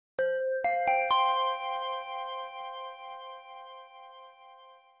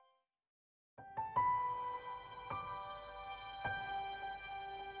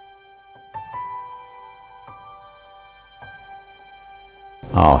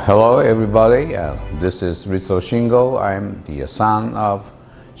Hello everybody, this is Ritsuo Shingo. I'm the son of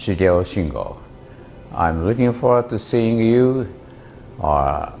Ritsuo Shingo. I'm looking forward to seeing you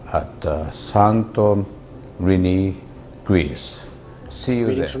at Santorini, Greece. See you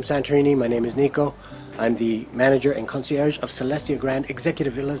Greetings there. from Santorini. My name is Nico. I'm the manager and concierge of Celestia Grand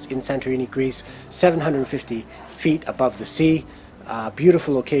Executive Villas in Santorini, Greece, 750 feet above the sea.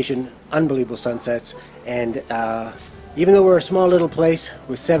 Beautiful location, unbelievable sunsets, and even though we're a small little place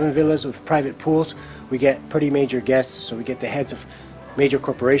with 7 villas with private pools, we get pretty major guests. So we get the heads of major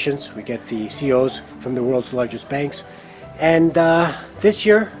corporations, we get the CEOs from the world's largest banks. And this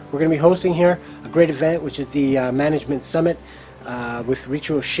year, we're going to be hosting here a great event, which is the Management Summit with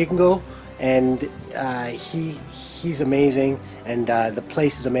Ritsuo Shingo. And he's amazing, and the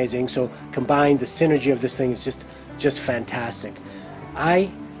place is amazing. So combined, the synergy of this thing is just fantastic. I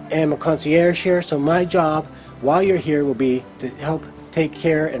am a concierge here, so my job while you're here will be to help take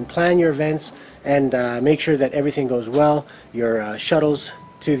care and plan your events and make sure that everything goes well, your shuttles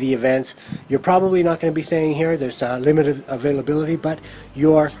to the events. You're probably not going to be staying here. There's limited availability, but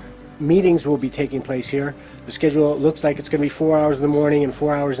your meetings will be taking place here. The schedule looks like it's going to be 4 hours in the morning and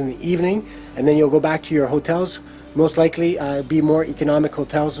 4 hours in the evening, and then you'll go back to your hotels. Most likely be more economic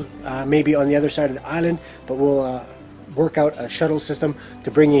hotels, maybe on the other side of the island, but we'll work out a shuttle system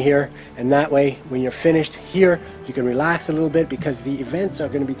to bring you here, and that way when you're finished here you can relax a little bit, because the events are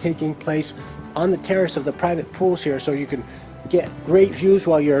going to be taking place on the terrace of the private pools here, so you can get great views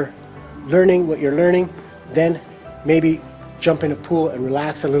while you're learning what you're learning, then maybe jump in a pool and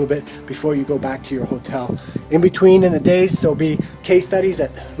relax a little bit before you go back to your hotel. In between, in the days, there'll be case studies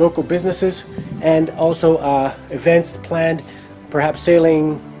at local businesses, and also events planned, perhaps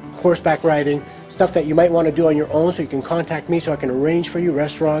sailing, horseback riding, stuff that you might want to do on your own. So you can contact me so I can arrange for you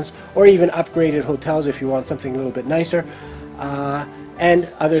restaurants or even upgraded hotels if you want something a little bit nicer, and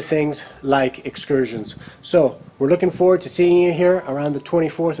other things like excursions. So we're looking forward to seeing you here around the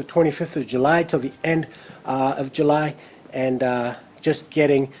 24th or 25th of July till the end of July, and just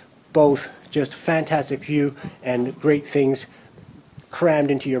getting both just fantastic view and great things crammed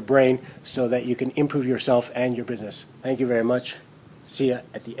into your brain so that you can improve yourself and your business. Thank you very much. See you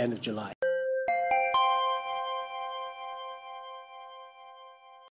at the end of July.